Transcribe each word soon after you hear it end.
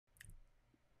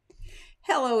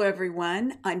Hello,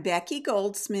 everyone. I'm Becky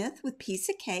Goldsmith with Piece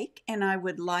of Cake, and I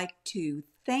would like to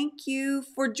thank you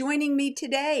for joining me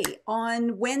today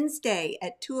on Wednesday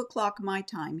at 2 o'clock my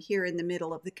time here in the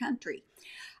middle of the country.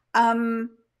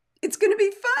 Um, it's going to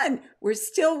be fun. We're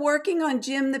still working on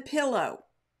Jim the Pillow.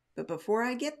 But before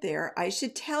I get there, I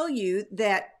should tell you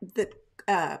that the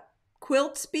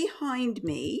quilts behind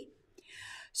me,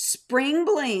 Spring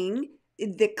Bling,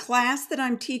 the class that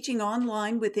I'm teaching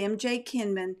online with MJ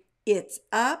Kinman, it's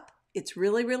up. It's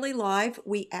really, really live.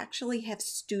 We actually have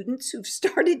students who've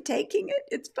started taking it.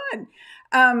 It's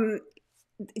fun.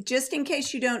 Just in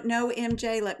case you don't know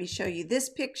MJ, let me show you this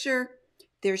picture.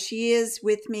 There she is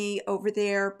with me over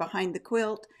there behind the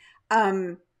quilt.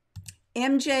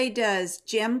 MJ does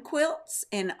gem quilts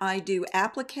and I do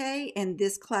applique, and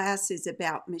this class is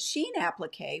about machine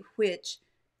applique, which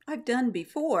I've done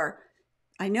before.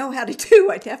 I know how to do.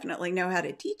 I definitely know how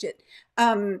to teach it.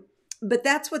 But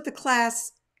that's what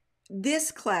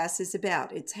this class is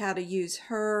about. It's how to use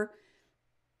her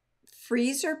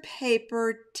freezer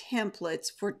paper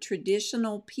templates for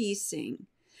traditional piecing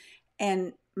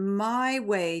and my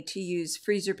way to use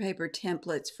freezer paper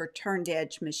templates for turned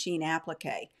edge machine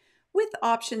applique with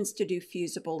options to do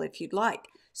fusible if you'd like.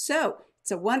 So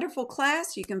it's a wonderful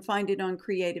class. You can find it on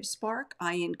Creative Spark.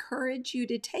 I encourage you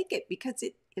to take it because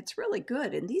it's really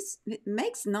good, and it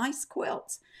makes nice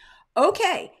quilts.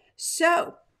 Okay,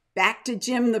 so back to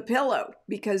Jim the Pillow,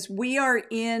 because we are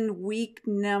in week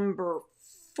number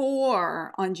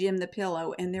 4 on Jim the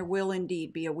Pillow, and there will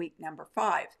indeed be a week number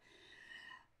 5.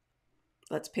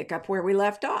 Let's pick up where we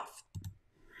left off.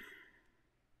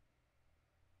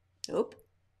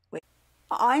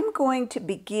 I'm going to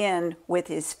begin with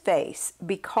his face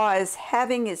because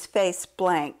having his face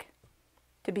blank,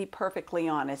 to be perfectly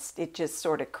honest, it just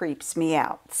sort of creeps me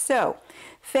out. So,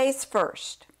 face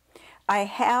first. I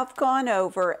have gone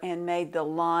over and made the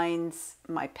lines,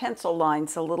 my pencil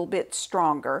lines, a little bit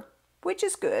stronger, which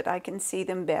is good. I can see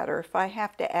them better. If I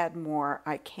have to add more,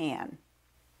 I can.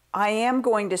 I am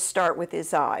going to start with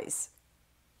his eyes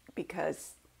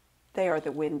because they are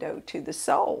the window to the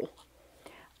soul.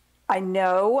 I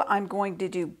know I'm going to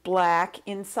do black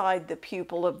inside the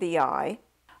pupil of the eye.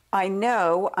 I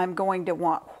know I'm going to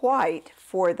want white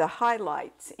for the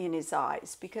highlights in his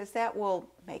eyes because that will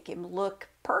make him look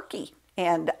perky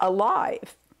and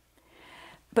alive.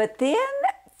 But then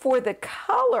for the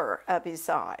color of his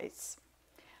eyes,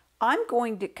 I'm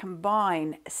going to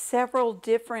combine several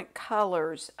different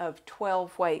colors of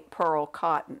 12-weight pearl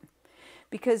cotton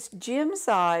because Jim's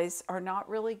eyes are not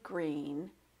really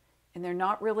green, and they're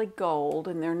not really gold,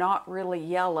 and they're not really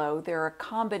yellow. They're a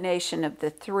combination of the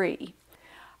three.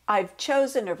 I've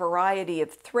chosen a variety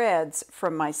of threads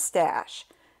from my stash.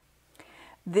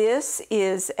 This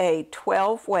is a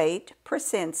 12-weight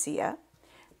Presencia.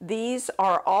 These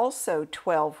are also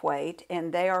 12-weight,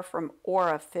 and they are from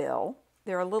Aurifil.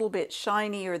 They're a little bit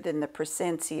shinier than the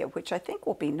Presencia, which I think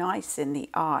will be nice in the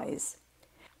eyes.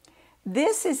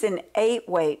 This is an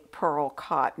 8-weight pearl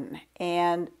cotton,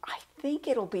 and I think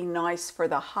it'll be nice for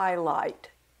the highlight.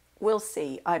 We'll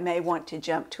see. I may want to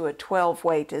jump to a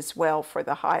 12-weight as well for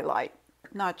the highlight.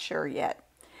 Not sure yet.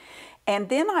 And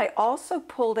then I also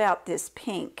pulled out this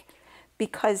pink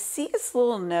because see his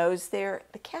little nose there?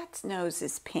 The cat's nose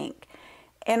is pink.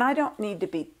 And I don't need to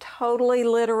be totally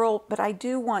literal, but I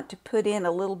do want to put in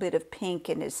a little bit of pink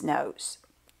in his nose.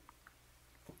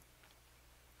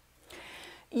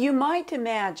 You might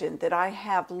imagine that I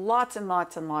have lots and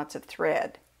lots and lots of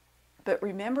thread. But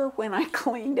remember when I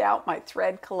cleaned out my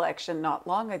thread collection not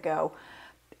long ago,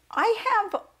 I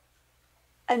have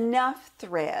enough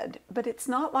thread, but it's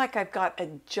not like I've got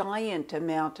a giant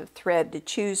amount of thread to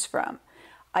choose from.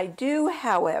 I do,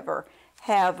 however,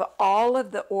 have all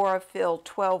of the Aurifil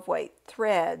 12-weight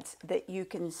threads that you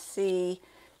can see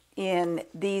in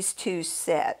these two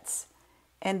sets.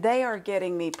 And they are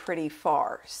getting me pretty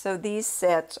far. So these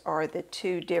sets are the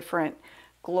two different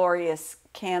Glorious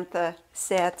Cantha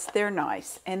sets. They're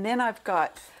nice. And then I've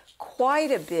got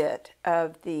quite a bit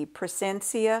of the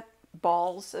Presencia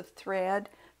balls of thread.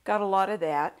 Got a lot of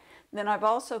that. Then I've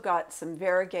also got some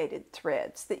variegated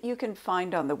threads that you can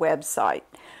find on the website.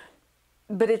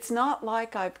 But it's not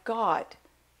like I've got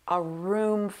a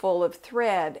room full of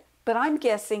thread, but I'm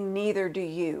guessing neither do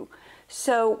you.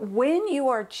 So when you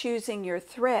are choosing your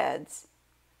threads,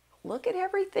 look at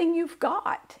everything you've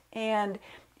got. And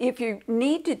if you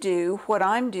need to do what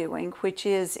I'm doing, which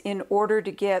is in order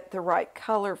to get the right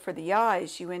color for the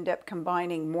eyes, you end up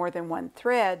combining more than one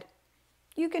thread,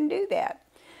 you can do that.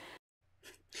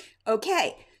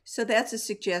 Okay, so that's a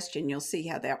suggestion. You'll see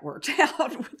how that worked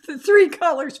out with the 3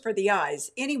 colors for the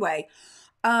eyes. Anyway,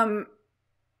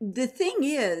 the thing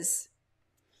is,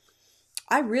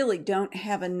 I really don't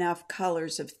have enough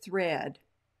colors of thread,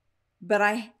 but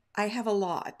I have a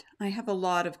lot. I have a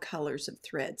lot of colors of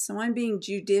thread, so I'm being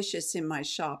judicious in my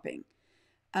shopping.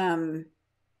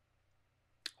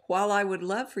 While I would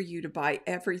love for you to buy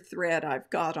every thread I've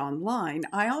got online,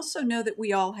 I also know that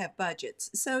we all have budgets.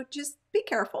 So just be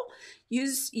careful.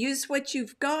 Use what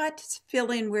you've got,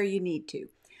 fill in where you need to.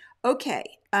 Okay,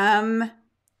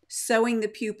 sewing the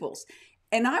pupils.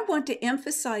 And I want to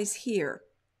emphasize here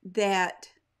that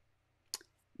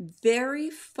very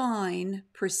fine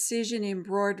precision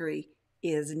embroidery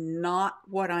is not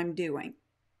what I'm doing.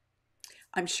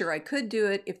 I'm sure I could do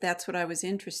it if that's what I was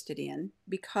interested in,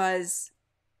 because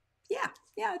yeah,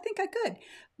 I think I could.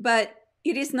 But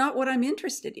it is not what I'm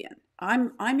interested in.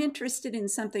 I'm interested in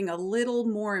something a little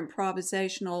more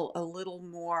improvisational, a little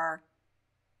more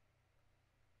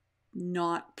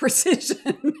not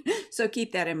precision. So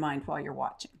keep that in mind while you're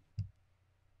watching.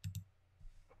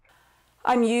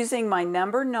 I'm using my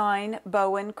number 9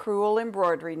 Bowen Crewel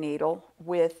embroidery needle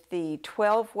with the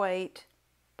 12 weight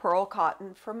pearl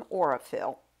cotton from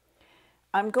Aurifil.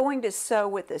 I'm going to sew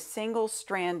with a single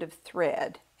strand of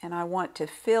thread, and I want to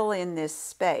fill in this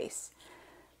space.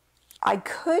 I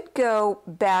could go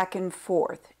back and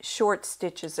forth, short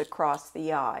stitches across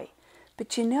the eye,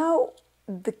 but you know,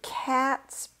 the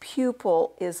cat's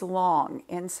pupil is long,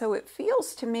 and so it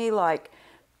feels to me like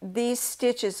these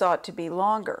stitches ought to be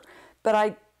longer, but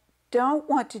I don't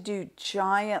want to do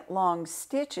giant long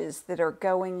stitches that are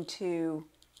going to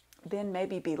then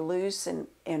maybe be loose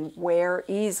and wear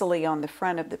easily on the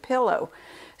front of the pillow.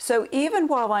 So even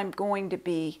while I'm going to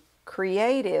be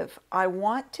creative, I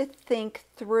want to think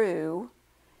through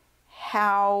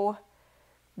how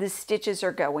the stitches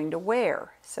are going to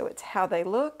wear. So it's how they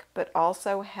look, but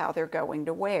also how they're going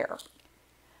to wear.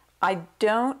 I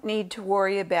don't need to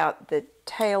worry about the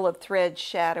tail of thread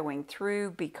shadowing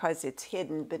through because it's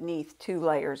hidden beneath 2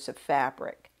 layers of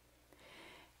fabric.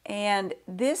 And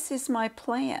this is my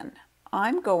plan.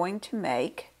 I'm going to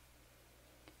make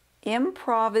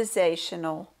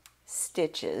improvisational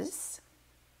stitches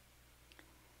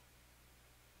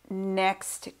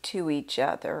next to each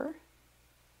other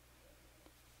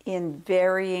in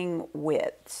varying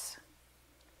widths.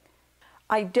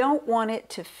 I don't want it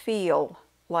to feel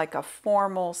like a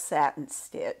formal satin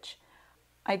stitch.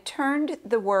 I turned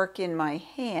the work in my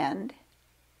hand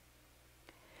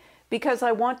because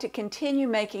I want to continue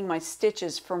making my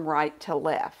stitches from right to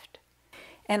left.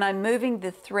 And I'm moving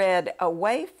the thread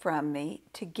away from me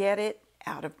to get it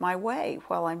out of my way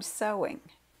while I'm sewing.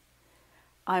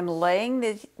 I'm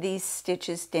laying these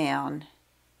stitches down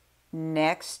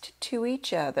next to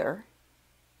each other,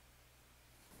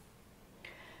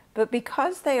 but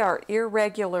because they are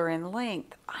irregular in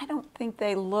length, I don't think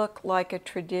they look like a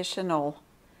traditional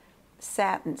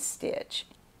satin stitch.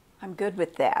 I'm good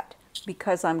with that,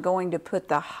 because I'm going to put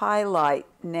the highlight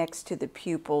next to the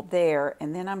pupil there,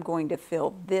 and then I'm going to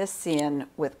fill this in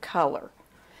with color.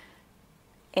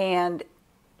 And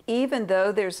even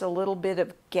though there's a little bit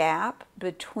of gap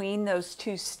between those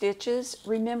 2 stitches,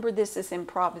 remember this is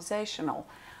improvisational.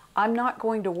 I'm not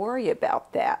going to worry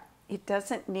about that. It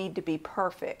doesn't need to be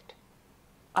perfect.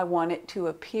 I want it to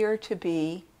appear to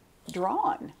be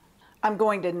drawn. I'm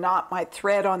going to knot my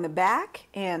thread on the back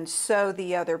and sew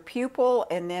the other pupil,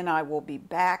 and then I will be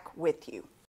back with you.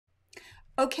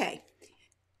 Okay,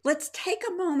 let's take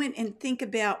a moment and think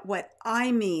about what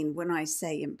I mean when I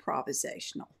say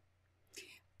improvisational.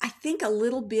 I think a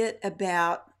little bit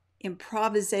about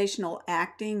improvisational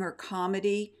acting or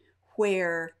comedy,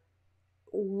 where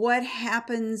what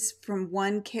happens from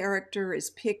one character is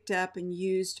picked up and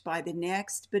used by the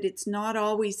next, but it's not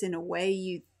always in a way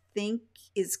you think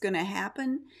is going to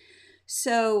happen.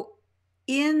 So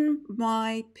in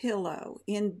my pillow,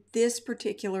 in this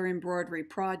particular embroidery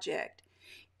project,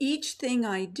 each thing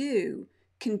I do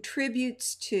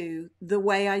contributes to the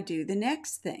way I do the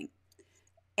next thing.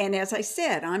 And as I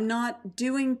said, I'm not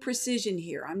doing precision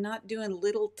here. I'm not doing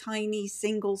little tiny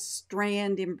single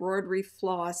strand embroidery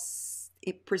floss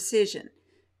precision.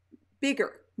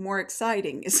 Bigger, more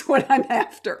exciting is what I'm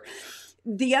after.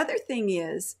 The other thing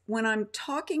is, when I'm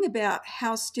talking about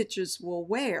how stitches will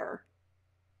wear,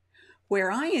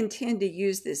 where I intend to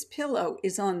use this pillow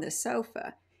is on the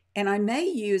sofa, and I may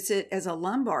use it as a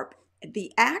lumbar,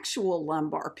 the actual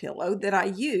lumbar pillow that I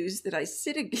use, that I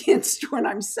sit against when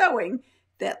I'm sewing,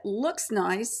 that looks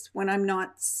nice when I'm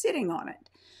not sitting on it.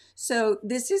 So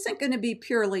this isn't going to be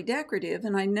purely decorative,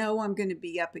 and I know I'm going to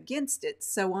be up against it,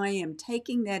 so I am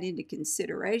taking that into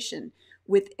consideration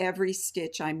with every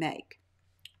stitch I make.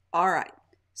 All right,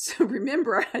 so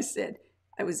remember I said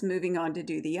I was moving on to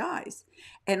do the eyes.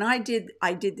 And I did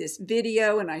this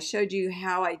video and I showed you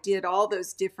how I did all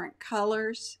those different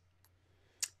colors.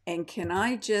 And can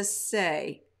I just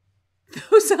say,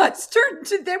 those eyes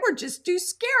they were just too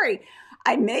scary.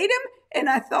 I made them and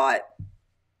I thought,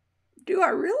 do I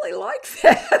really like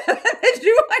that?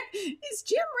 Is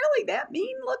Jim really that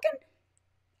mean looking?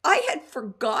 I had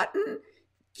forgotten,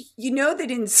 you know that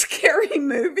in scary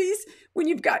movies, when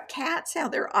you've got cats, how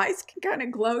their eyes can kind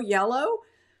of glow yellow.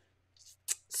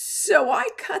 So I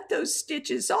cut those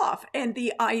stitches off. And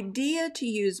the idea to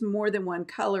use more than one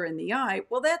color in the eye,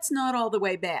 well, that's not all the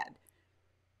way bad.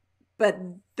 But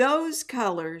those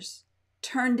colors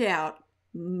turned out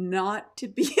not to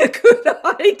be a good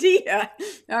idea.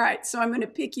 All right, so I'm going to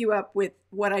pick you up with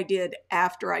what I did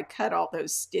after I cut all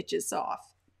those stitches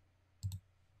off.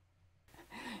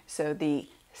 So the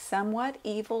somewhat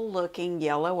evil-looking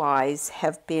yellow eyes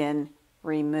have been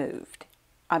removed.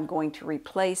 I'm going to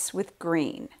replace with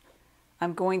green.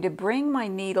 I'm going to bring my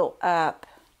needle up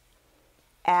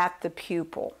at the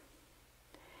pupil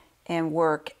and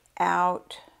work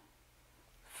out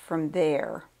from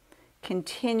there,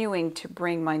 continuing to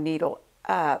bring my needle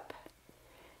up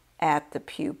at the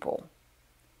pupil.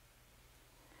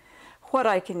 What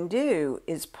I can do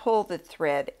is pull the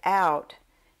thread out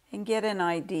and get an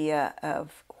idea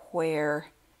of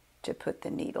where to put the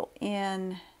needle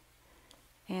in,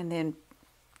 and then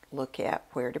look at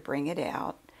where to bring it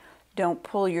out. Don't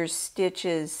pull your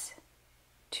stitches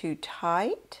too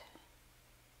tight.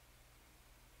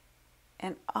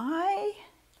 And I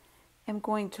am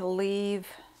going to leave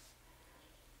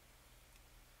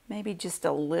maybe just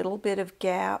a little bit of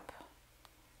gap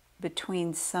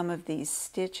between some of these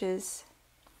stitches,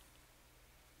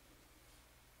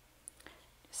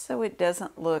 so it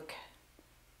doesn't look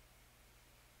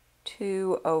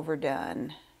too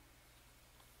overdone.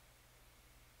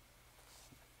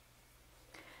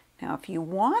 Now, if you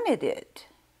wanted it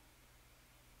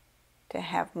to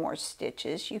have more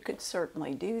stitches, you could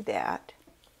certainly do that.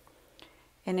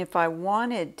 And if I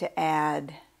wanted to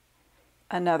add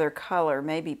another color,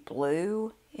 maybe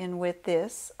blue in with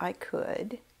this, I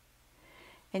could.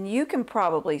 And you can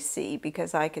probably see,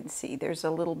 because I can see, there's a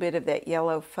little bit of that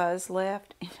yellow fuzz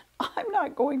left. And I'm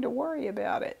not going to worry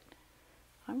about it.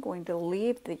 I'm going to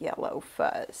leave the yellow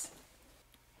fuzz.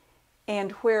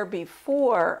 And where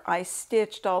before I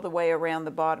stitched all the way around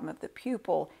the bottom of the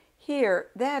pupil, here,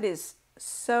 that is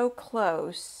so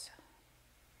close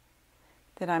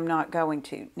that I'm not going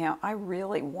to. Now, I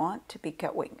really want to be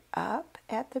going up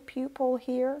at the pupil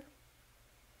here.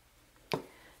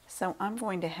 So I'm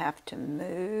going to have to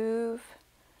move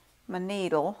my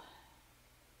needle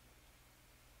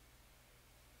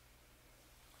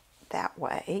that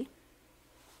way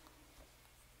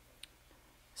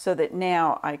so that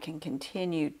now I can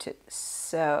continue to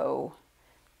sew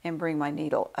and bring my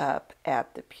needle up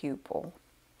at the pupil.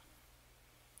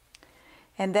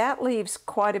 And that leaves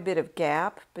quite a bit of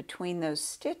gap between those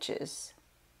stitches.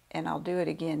 And I'll do it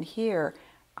again here.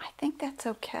 I think that's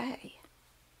okay.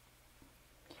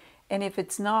 And if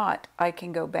it's not, I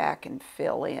can go back and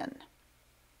fill in.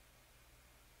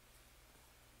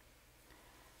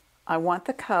 I want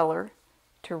the color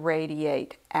to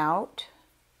radiate out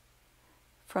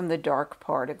from the dark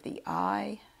part of the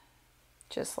eye,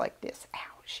 just like this.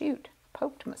 Ow, shoot,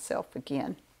 poked myself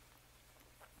again.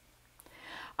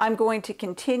 I'm going to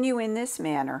continue in this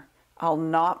manner. I'll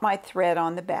knot my thread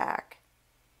on the back,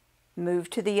 move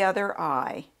to the other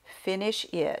eye, finish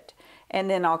it, and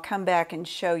then I'll come back and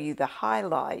show you the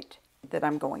highlight that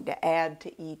I'm going to add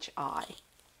to each eye.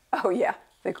 Oh yeah,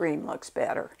 the green looks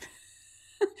better.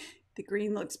 The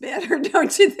green looks better,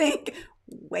 don't you think?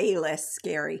 Way less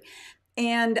scary.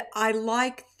 And I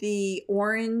like the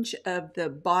orange of the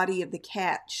body of the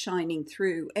cat shining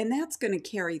through, and that's going to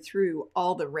carry through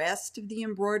all the rest of the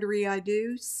embroidery I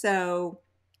do. So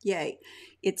yay,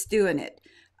 it's doing it.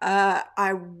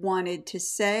 I wanted to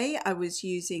say I was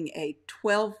using a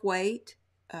 12 weight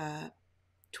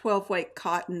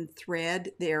cotton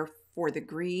thread there for the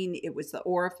green. It was the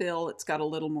Aurifil. It's got a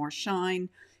little more shine.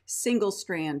 Single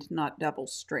strand, not double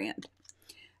strand.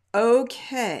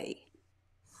 Okay,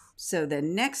 so the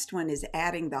next one is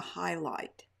adding the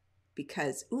highlight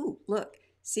because, ooh, look,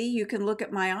 see, you can look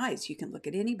at my eyes. You can look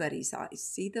at anybody's eyes.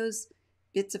 See those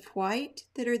bits of white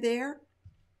that are there?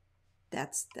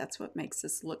 That's what makes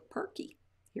us look perky.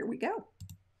 Here we go.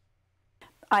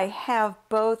 I have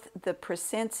both the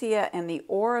Presencia and the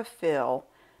Aurifil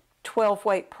 12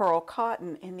 weight pearl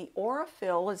cotton, and the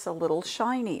Aurifil is a little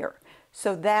shinier.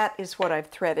 So that is what I've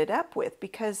threaded up with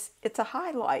because it's a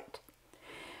highlight.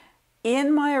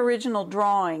 In my original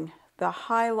drawing, the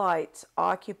highlights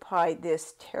occupy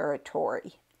this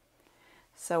territory.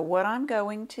 So what I'm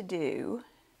going to do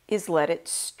is let it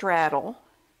straddle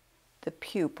the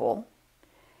pupil.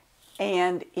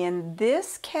 And in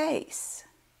this case,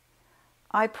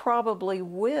 I probably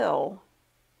will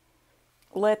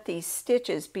let these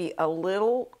stitches be a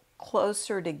little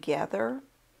closer together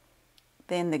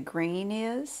than the green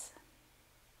is.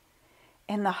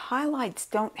 And the highlights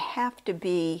don't have to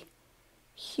be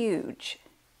huge,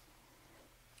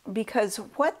 because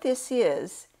what this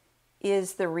is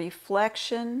the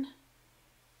reflection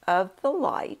of the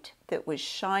light that was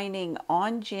shining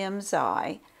on Jim's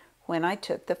eye when I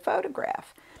took the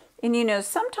photograph. And you know,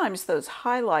 sometimes those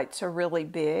highlights are really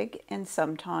big and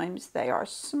sometimes they are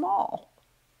small.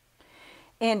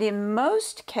 And in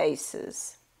most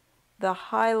cases, the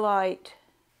highlight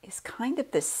is kind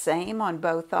of the same on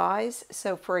both eyes.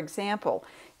 So for example,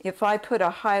 if I put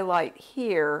a highlight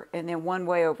here and then one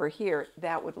way over here,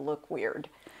 that would look weird.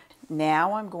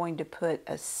 Now I'm going to put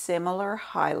a similar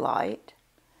highlight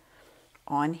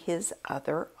on his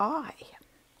other eye.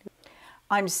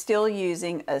 I'm still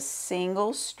using a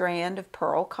single strand of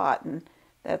pearl cotton.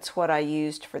 That's what I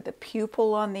used for the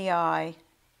pupil on the eye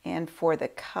and for the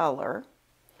color.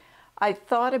 I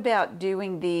thought about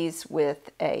doing these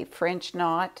with a French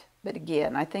knot, but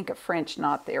again, I think a French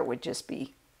knot there would just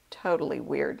be totally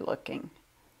weird looking.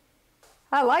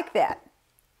 I like that.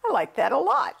 I like that a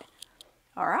lot.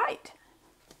 All right.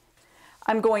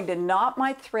 I'm going to knot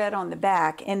my thread on the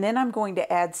back, and then I'm going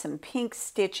to add some pink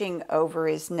stitching over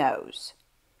his nose.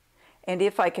 And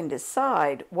if I can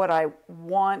decide what I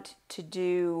want to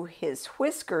do his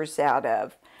whiskers out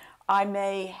of, I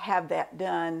may have that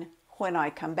done when I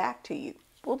come back to you.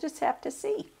 We'll just have to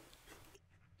see.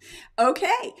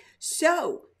 Okay,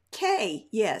 so Kay,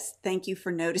 yes, thank you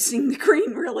for noticing the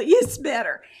green really is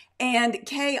better. And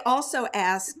Kay also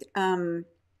asked,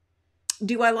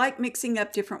 do I like mixing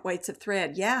up different weights of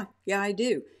thread? Yeah, I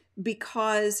do.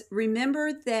 Because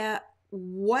remember that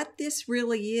what this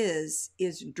really is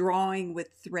drawing with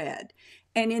thread.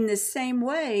 And in the same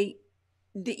way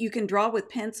that you can draw with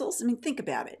pencils, I mean, think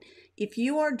about it. If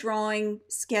you are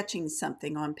sketching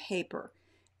something on paper,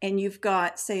 and you've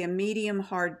got, say, a medium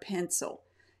hard pencil,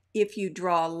 if you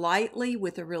draw lightly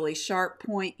with a really sharp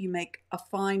point, you make a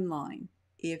fine line.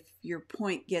 If your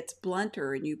point gets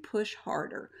blunter and you push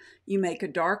harder, you make a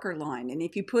darker line. And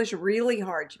if you push really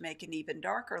hard, you make an even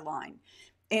darker line.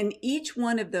 And each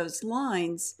one of those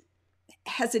lines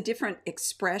has a different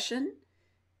expression.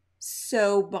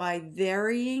 So by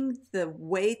varying the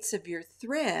weights of your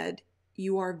thread,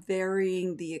 you are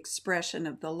varying the expression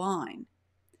of the line.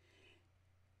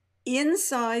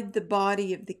 Inside the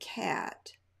body of the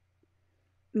cat,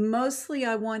 mostly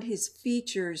I want his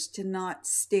features to not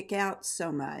stick out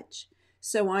so much,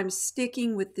 so I'm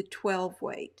sticking with the 12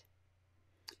 weight.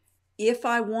 If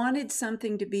I wanted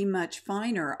something to be much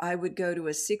finer, I would go to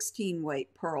a 16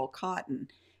 weight pearl cotton.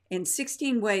 And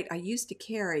 16 weight I used to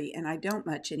carry, and I don't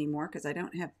much anymore because I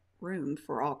don't have room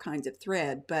for all kinds of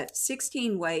thread, but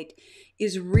 16 weight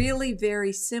is really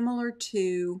very similar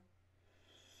to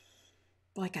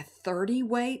like a 30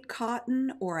 weight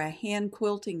cotton or a hand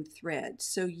quilting thread.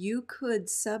 So you could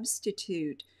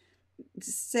substitute,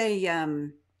 say,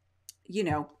 you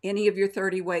know, any of your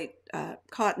 30 weight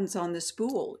cottons on the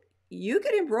spool. You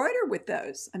could embroider with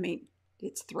those. I mean,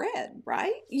 it's thread,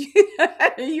 right?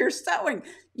 You're sewing.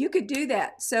 You could do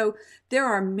that. So there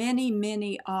are many,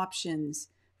 many options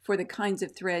for the kinds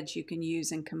of threads you can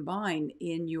use and combine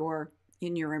in your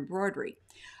embroidery.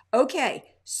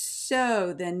 Okay,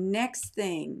 so the next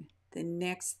thing.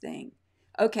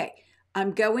 Okay,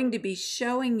 I'm going to be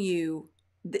showing you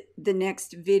the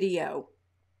next video,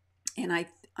 and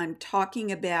I'm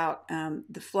talking about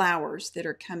the flowers that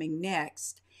are coming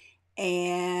next.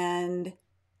 And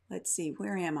let's see,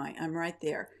 where am I? I'm right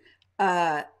there.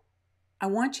 I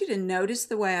want you to notice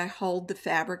the way I hold the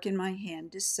fabric in my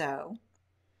hand to sew,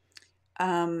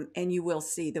 and you will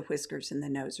see the whiskers and the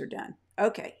nose are done.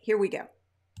 Okay, here we go.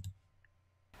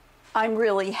 I'm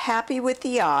really happy with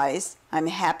the eyes. I'm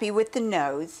happy with the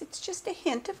nose. It's just a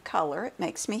hint of color. It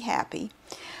makes me happy.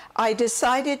 I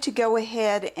decided to go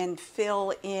ahead and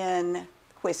fill in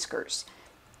whiskers.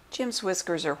 Jim's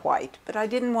whiskers are white, but I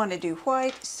didn't want to do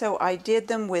white, so I did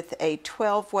them with a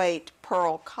 12 weight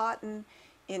pearl cotton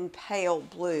in pale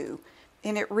blue,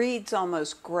 and it reads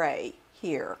almost gray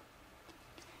here.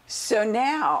 So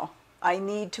now I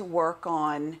need to work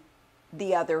on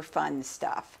the other fun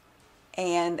stuff.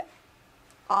 And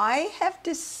I have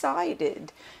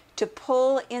decided to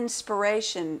pull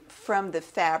inspiration from the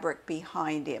fabric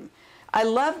behind him. I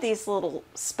love these little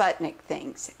Sputnik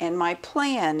things, and my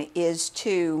plan is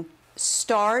to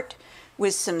start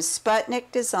with some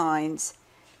Sputnik designs,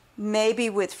 maybe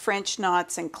with French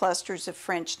knots and clusters of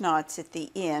French knots at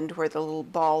the end where the little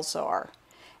balls are.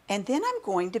 And then I'm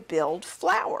going to build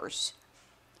flowers.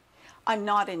 I'm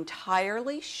not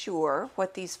entirely sure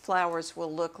what these flowers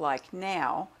will look like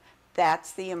now.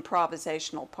 That's the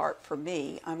improvisational part for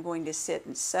me. I'm going to sit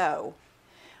and sew.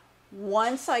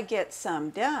 Once I get some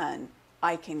done,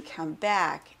 I can come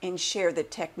back and share the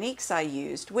techniques I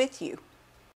used with you.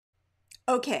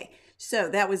 Okay, so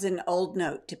that was an old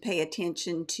note to pay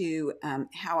attention to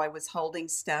how I was holding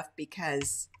stuff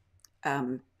because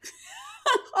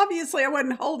obviously I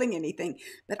wasn't holding anything,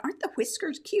 but aren't the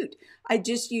whiskers cute? I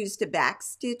just used a back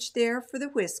stitch there for the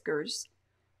whiskers,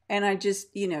 and I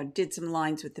just, did some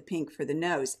lines with the pink for the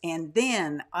nose. And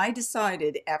then I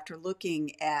decided, after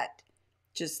looking at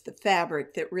just the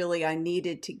fabric, that really I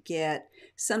needed to get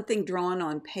something drawn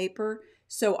on paper.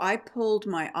 So I pulled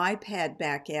my iPad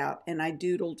back out and I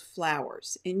doodled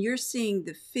flowers. And you're seeing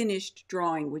the finished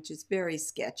drawing, which is very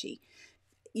sketchy.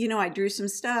 I drew some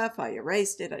stuff, I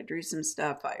erased it, I drew some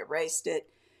stuff, I erased it,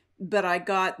 but I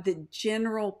got the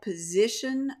general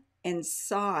position and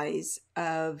size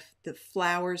of the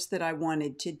flowers that I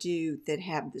wanted to do that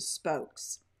have the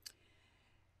spokes.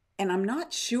 And I'm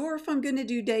not sure if I'm going to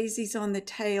do daisies on the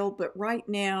tail, but right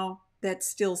now that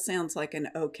still sounds like an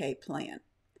okay plan.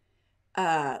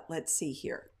 Let's see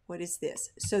here. What is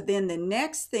this? So then the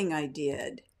next thing I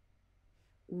did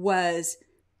was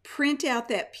print out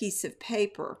that piece of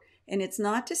paper, and it's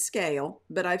not to scale,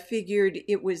 but I figured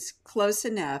it was close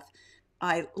enough.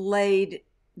 I laid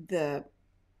the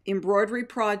embroidery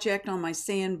project on my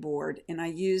sandboard, and I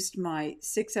used my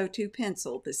 602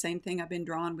 pencil, the same thing I've been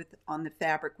drawing with on the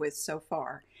fabric with so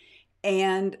far,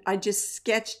 and I just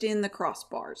sketched in the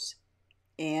crossbars.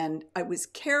 And I was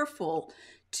careful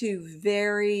to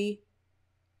vary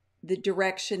the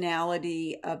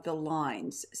directionality of the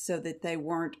lines so that they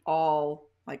weren't all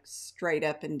like straight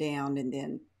up and down and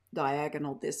then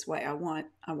diagonal this way. I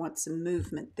want some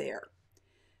movement there.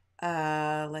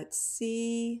 Let's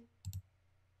see.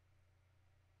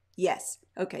 Yes.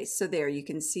 Okay, so there you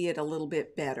can see it a little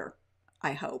bit better,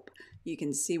 I hope. You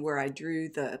can see where I drew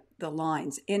the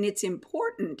lines. And it's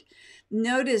important.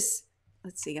 Notice,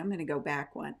 let's see, I'm going to go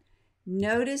back one.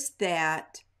 Notice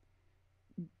that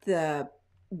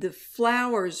the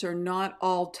flowers are not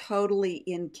all totally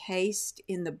encased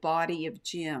in the body of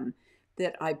Jim,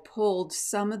 that I pulled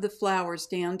some of the flowers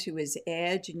down to his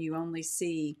edge and you only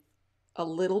see a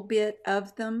little bit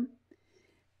of them.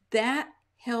 That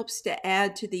helps to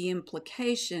add to the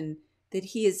implication that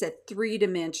he is a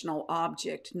three-dimensional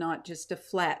object, not just a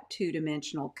flat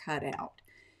two-dimensional cutout.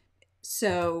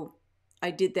 So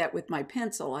I did that with my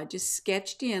pencil. I just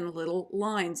sketched in little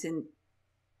lines and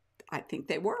I think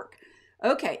they work.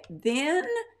 Okay, then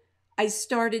I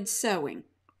started sewing,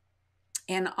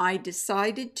 and I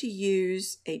decided to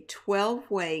use a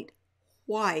 12 weight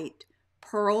white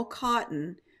pearl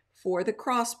cotton for the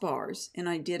crossbars, and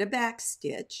I did a back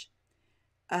stitch.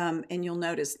 And you'll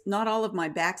notice not all of my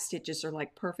back stitches are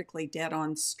like perfectly dead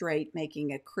on straight,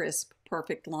 making a crisp,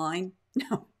 perfect line.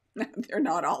 No, they're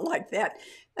not all like that.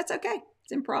 That's okay.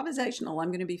 It's improvisational. I'm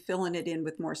going to be filling it in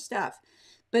with more stuff.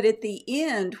 But at the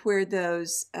end, where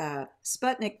those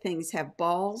Sputnik things have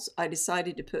balls, I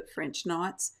decided to put French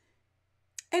knots.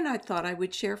 And I thought I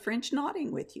would share French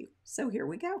knotting with you. So here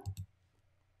we go.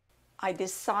 I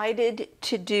decided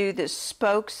to do the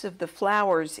spokes of the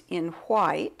flowers in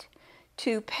white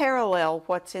to parallel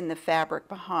what's in the fabric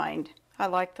behind. I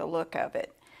like the look of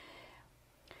it.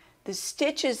 The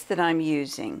stitches that I'm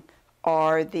using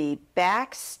are the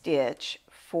back stitch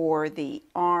for the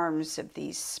arms of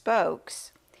these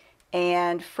spokes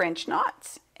and French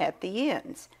knots at the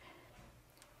ends.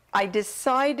 I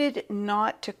decided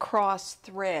not to cross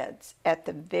threads at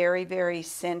the very, very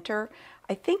center.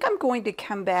 I think I'm going to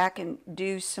come back and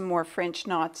do some more French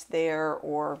knots there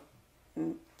or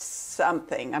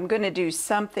something. I'm going to do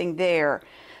something there,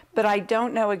 but I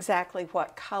don't know exactly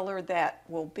what color that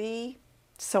will be,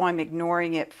 so I'm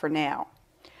ignoring it for now.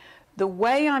 The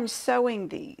way I'm sewing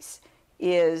these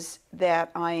is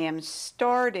that I am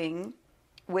starting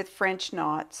with French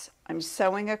knots, I'm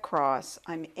sewing across,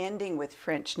 I'm ending with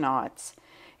French knots,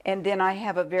 and then I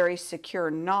have a very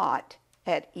secure knot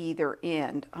at either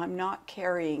end. I'm not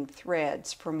carrying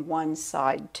threads from one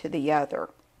side to the other.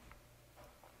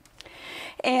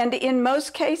 And in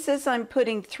most cases I'm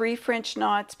putting 3 French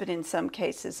knots, but in some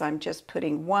cases I'm just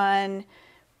putting 1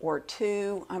 or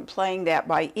 2. I'm playing that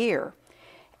by ear.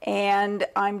 And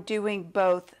I'm doing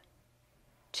both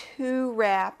 2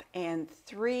 wrap and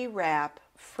 3 wrap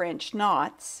French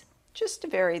knots, just to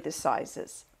vary the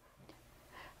sizes.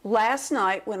 Last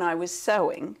night when I was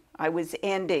sewing, I was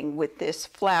ending with this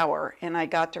flower and I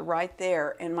got to right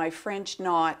there and my French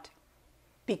knot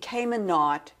became a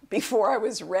knot before I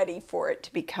was ready for it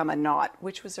to become a knot,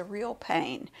 which was a real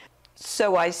pain.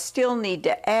 So I still need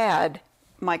to add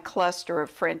my cluster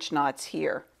of French knots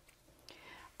here.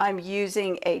 I'm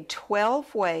using a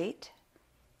 12 weight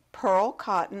pearl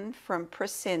cotton from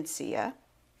Presencia.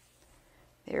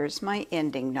 There's my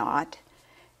ending knot.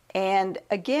 And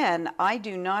again, I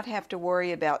do not have to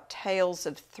worry about tails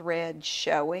of thread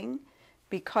showing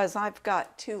because I've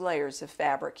got 2 layers of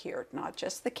fabric here, not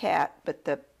just the cat, but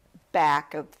the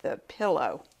back of the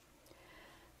pillow.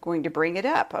 Going to bring it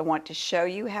up. I want to show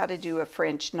you how to do a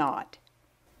French knot.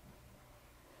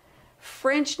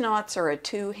 French knots are a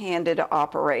 2-handed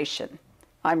operation.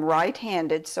 I'm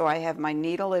right-handed, so I have my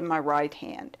needle in my right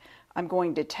hand. I'm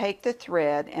going to take the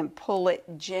thread and pull it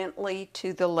gently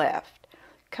to the left.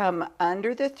 Come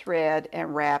under the thread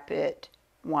and wrap it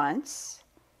once,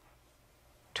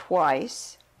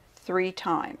 twice, 3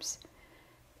 times.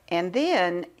 And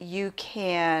then you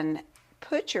can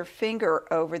put your finger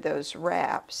over those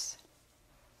wraps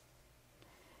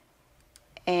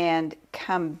and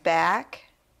come back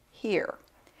here.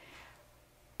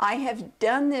 I have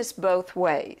done this both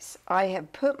ways. I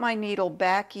have put my needle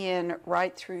back in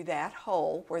right through that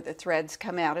hole where the threads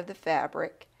come out of the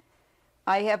fabric.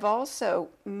 I have also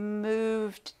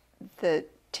moved the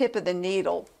tip of the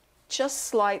needle just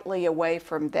slightly away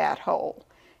from that hole.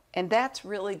 And that's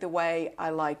really the way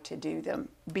I like to do them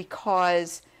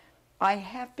because I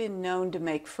have been known to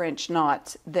make French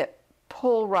knots that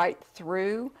pull right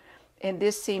through, and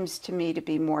this seems to me to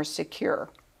be more secure.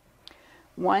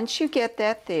 Once you get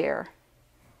that there,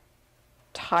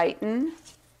 tighten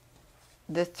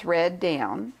the thread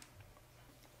down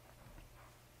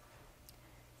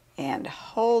and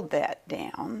hold that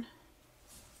down.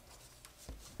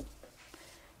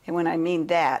 And when I mean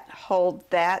that, hold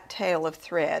that tail of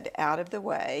thread out of the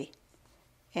way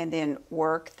and then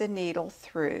work the needle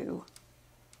through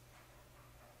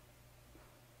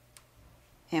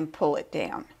and pull it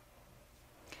down.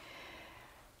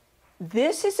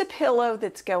 This is a pillow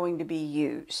that's going to be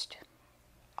used.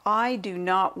 I do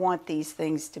not want these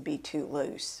things to be too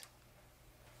loose.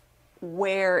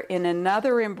 Where in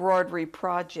another embroidery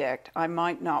project, I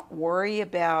might not worry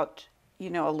about,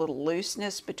 a little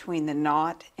looseness between the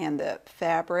knot and the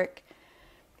fabric.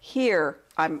 Here,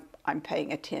 I'm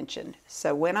paying attention.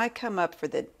 So when I come up for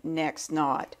the next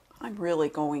knot, I'm really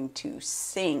going to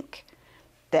sink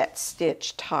that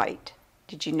stitch tight.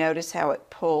 Did you notice how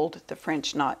it pulled the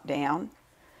French knot down?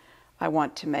 I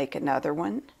want to make another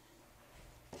one.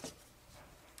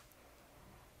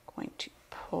 Going to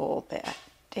pull that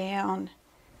down.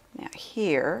 Now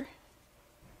here,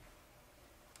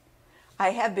 I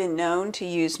have been known to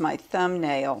use my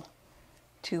thumbnail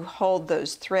to hold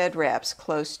those thread wraps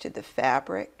close to the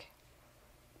fabric.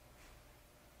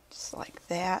 Just like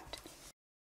that.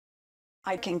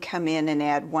 I can come in and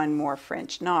add one more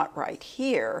French knot right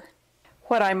here.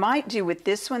 What I might do with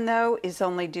this one though is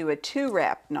only do a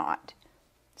 2-wrap knot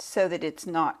so that it's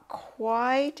not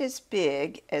quite as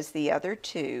big as the other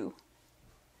 2.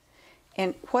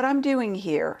 And what I'm doing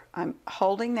here, I'm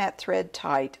holding that thread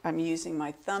tight. I'm using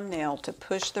my thumbnail to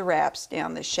push the wraps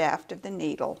down the shaft of the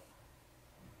needle.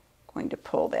 Going to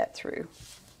pull that through.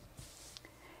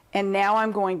 And now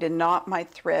I'm going to knot my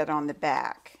thread on the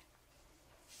back.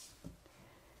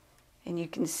 And you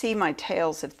can see my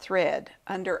tails of thread.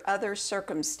 Under other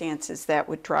circumstances that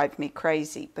would drive me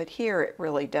crazy, but here it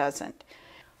really doesn't.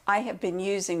 I have been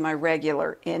using my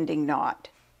regular ending knot,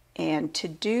 and to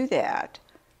do that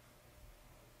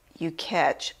you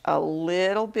catch a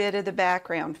little bit of the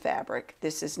background fabric.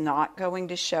 This is not going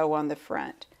to show on the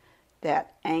front.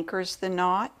 That anchors the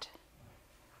knot.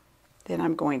 Then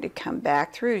I'm going to come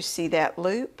back through. See that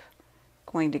loop?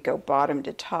 Going to go bottom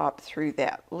to top through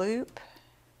that loop.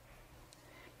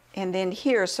 And then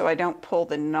here, so I don't pull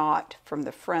the knot from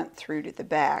the front through to the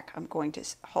back, I'm going to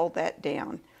hold that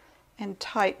down and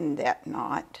tighten that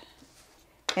knot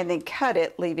and then cut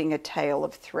it, leaving a tail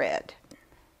of thread.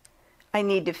 I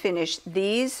need to finish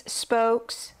these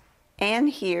spokes and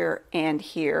here and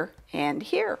here and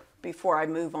here before I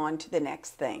move on to the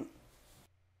next thing.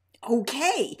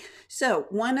 Okay, so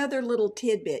one other little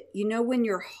tidbit. When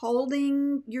you're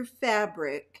holding your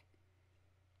fabric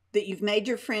that you've made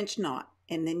your French knot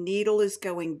and the needle is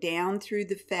going down through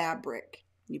the fabric,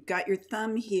 you've got your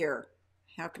thumb here.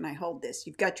 How can I hold this?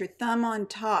 You've got your thumb on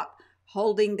top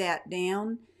holding that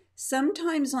down.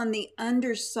 Sometimes on the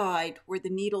underside where the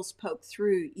needles poke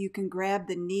through, you can grab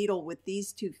the needle with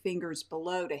these 2 fingers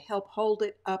below to help hold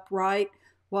it upright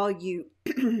while you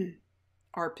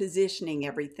are positioning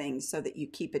everything so that you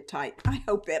keep it tight. I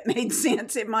hope that made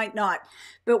sense. It might not.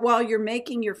 But while you're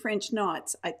making your French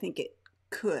knots, I think it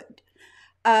could.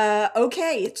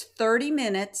 Okay, it's 30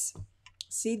 minutes.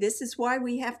 See, this is why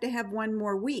we have to have one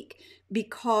more week,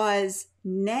 because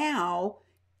now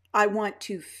I want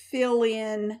to fill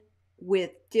in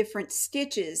with different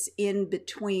stitches in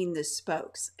between the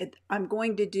spokes. I'm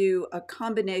going to do a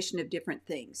combination of different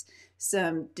things.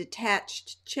 Some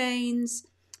detached chains,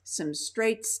 some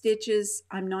straight stitches.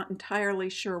 I'm not entirely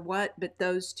sure what, but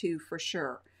those two for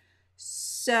sure.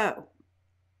 So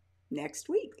next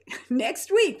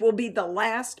week will be the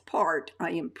last part,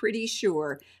 I am pretty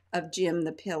sure, of Jim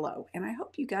the Pillow. And I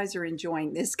hope you guys are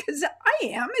enjoying this, because I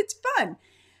am. It's fun.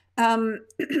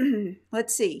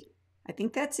 Let's see. I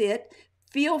think that's it.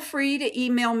 Feel free to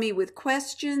email me with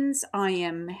questions. I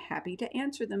am happy to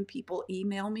answer them. People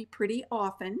email me pretty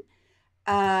often.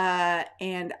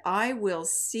 And I will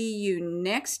see you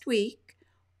next week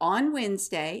on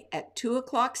Wednesday at 2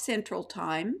 o'clock Central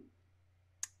Time.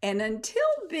 And until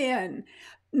then,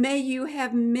 may you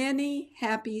have many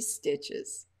happy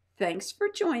stitches. Thanks for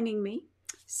joining me.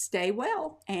 Stay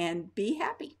well and be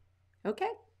happy. Okay,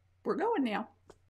 we're going now.